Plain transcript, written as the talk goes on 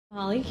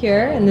Holly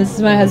Cure, and this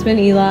is my husband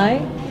Eli,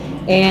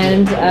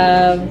 and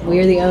we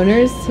are the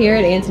owners here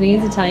at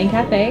Antoni's Italian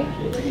Cafe.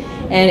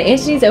 And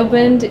Antoni's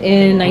opened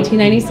in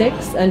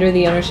 1996 under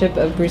the ownership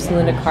of Bruce and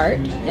Linda Cart,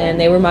 and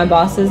they were my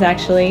bosses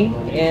actually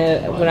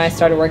when I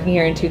started working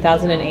here in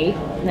 2008.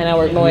 And I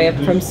worked my way up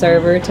from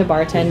server to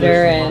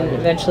bartender and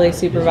eventually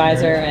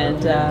supervisor.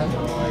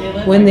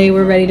 And when they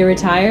were ready to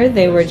retire,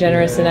 they were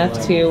generous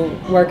enough to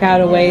work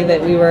out a way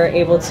that we were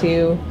able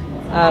to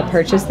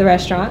purchase the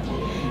restaurant.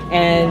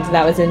 And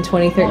that was in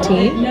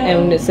 2013,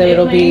 and so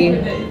it'll be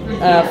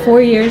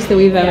 4 years that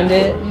we've owned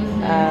it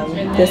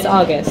this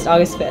August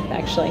 5th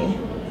actually.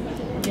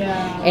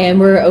 And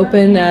we're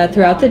open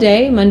throughout the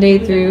day, Monday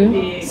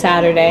through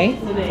Saturday,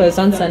 closed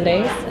on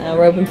Sundays.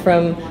 We're open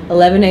from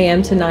 11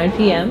 a.m. to 9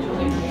 p.m.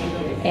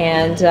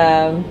 And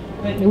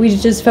we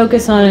just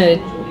focus on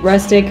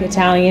rustic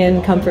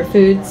Italian comfort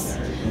foods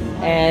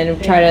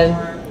and try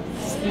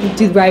to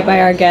do right by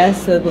our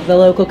guests, the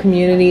local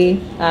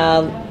community.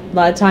 A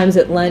lot of times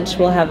at lunch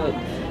we'll have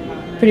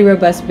a pretty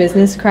robust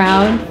business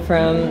crowd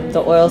from the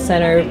oil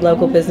center,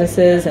 local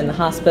businesses, and the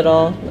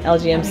hospital,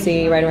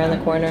 LGMC right around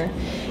the corner.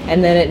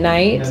 And then at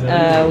night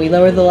we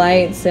lower the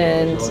lights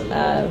and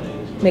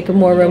make a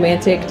more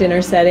romantic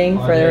dinner setting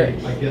for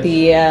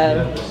the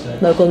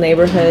local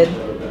neighborhood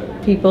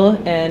people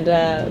and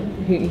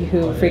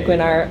who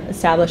frequent our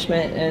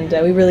establishment, and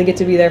we really get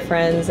to be their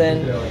friends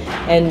and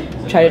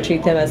try to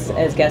treat them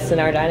as guests in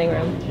our dining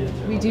room.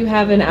 We do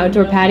have an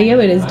outdoor patio.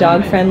 It is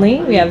dog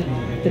friendly. We have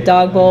the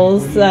dog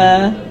bowls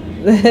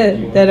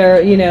that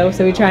are,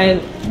 so we try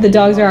and the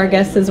dogs are our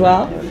guests as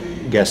well.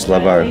 Guests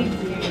love our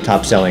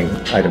top selling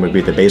item would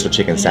be the basil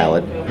chicken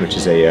salad, which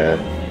is a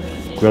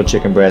grilled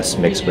chicken breast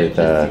mixed with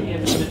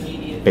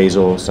some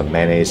basil, some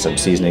mayonnaise, some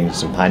seasoning,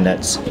 some pine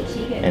nuts,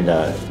 and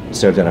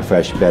served on a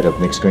fresh bed of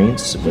mixed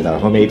greens with our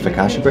homemade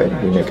focaccia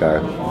bread. We make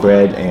our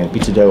bread and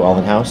pizza dough all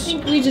in-house.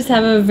 We just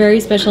have a very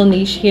special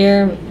niche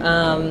here.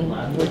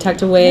 We're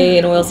tucked away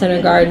in Oil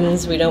Center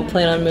Gardens. We don't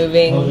plan on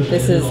moving.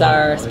 This is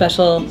our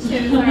special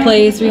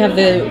place. We have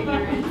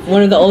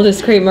one of the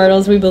oldest crepe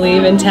myrtles, we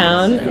believe, in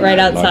town, right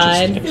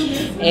outside.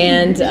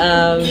 And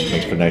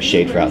it's for nice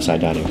shade for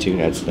outside dining too.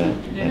 That's that.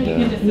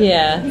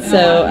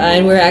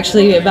 And we're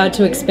actually about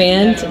to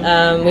expand.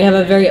 We have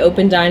a very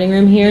open dining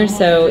room here,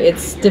 so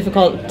it's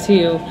difficult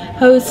to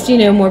host,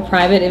 more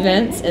private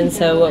events. And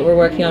so what we're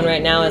working on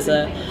right now is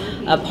a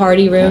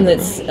party room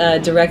that's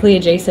directly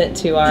adjacent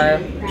to our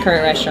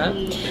current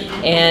restaurant.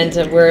 And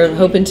we're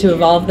hoping to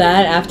evolve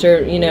that after,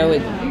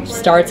 it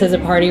starts as a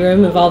party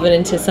room, evolve it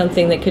into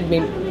something that could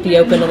be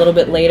open a little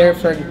bit later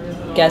for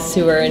guests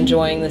who are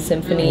enjoying the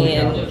symphony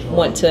and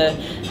want to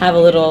have a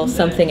little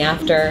something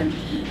after,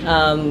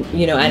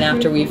 and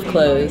after we've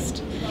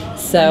closed.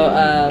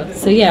 So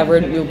yeah,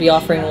 we'll be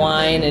offering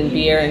wine and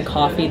beer and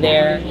coffee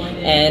there,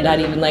 and I'd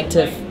even like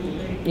to,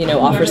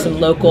 offer some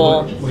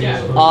local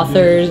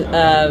authors'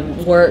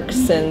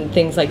 works and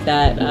things like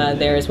that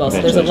there as well.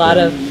 So there's a lot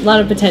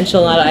of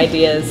potential, a lot of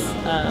ideas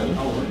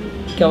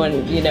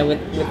going,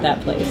 with that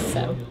place.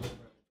 So.